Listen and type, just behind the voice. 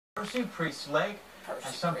Percy Lake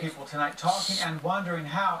has some people tonight talking and wondering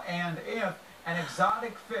how and if an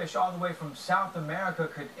exotic fish all the way from South America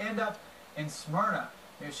could end up in Smyrna.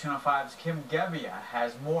 News Channel 5's Kim Gebbia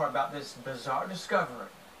has more about this bizarre discovery.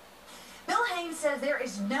 Bill Haynes says there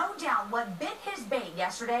is no doubt what bit his bait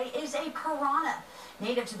yesterday is a piranha.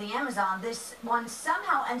 Native to the Amazon, this one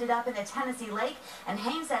somehow ended up in a Tennessee lake, and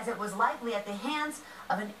Haynes says it was likely at the hands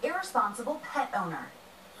of an irresponsible pet owner.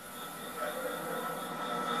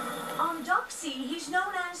 On Dock Sea, he's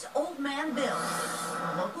known as Old Man Bill,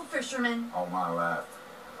 a local fisherman. All my life.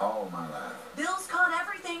 Bill's caught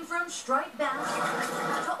everything from striped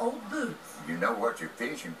bass to old boots. You know what you're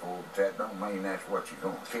fishing for, but that don't mean that's what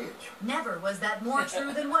you're going to catch. Never was that more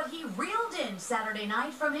true than what he reeled in Saturday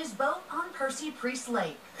night from his boat on Percy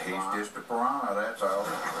Lake. He's just a piranha, that's all.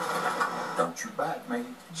 Don't you bite me.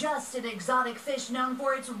 Just an exotic fish known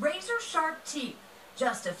for its razor-sharp teeth.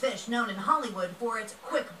 Just a fish known in Hollywood for its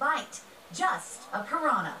quick bite. Just a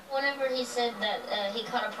piranha. Whenever he said that he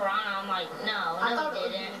caught a piranha, I'm like, no, he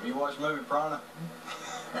didn't. You watch the movie Piranha?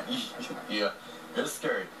 Yeah, it's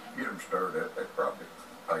scary. Get him stirred up, they probably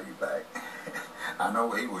pay you back. I know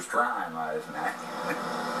he was trying last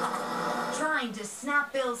night. Trying to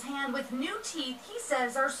snap Bill's hand with new teeth he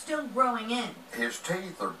says are still growing in. His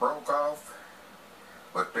teeth are broke off,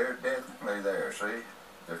 but they're definitely there, see?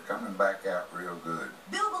 They're coming back out real good.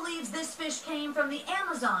 Bill believes this fish came from the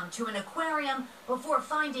Amazon to an aquarium before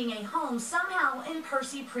finding a home somehow in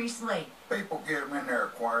Percy Lake. People get them in their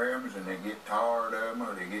aquariums and they get tired of them,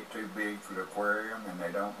 or they get too big for the aquarium and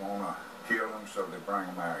they don't want to kill them, so they bring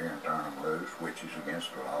them out here and turn them loose, which is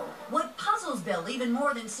against the law. What puzzles Bill even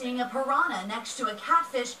more than seeing a piranha next to a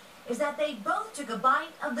catfish is that they both took a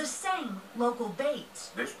bite of the same local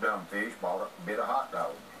bait. This dumb fish bought a bit of hot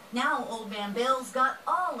dog. Now Old Man Bill's got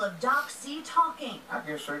all of Dock Sea talking. I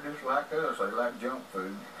guess they're just like us. They like junk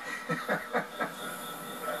food.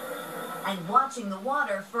 And watching the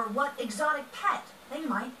water for what exotic pet they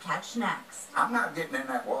might catch next. I'm not getting in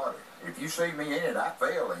that water. If you see me in it, I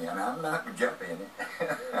fell in. I'm not going to jump in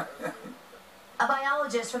it. A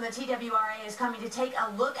biologist from the TWRA is coming to take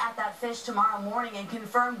a look at that fish tomorrow morning and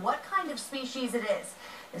confirm what kind of species it is.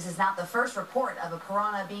 This is not the first report of a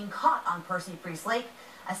piranha being caught on Percy Lake.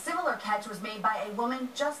 A similar catch was made by a woman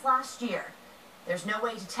just last year. There's no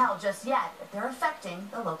way to tell just yet if they're affecting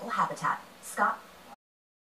the local habitat. Scott?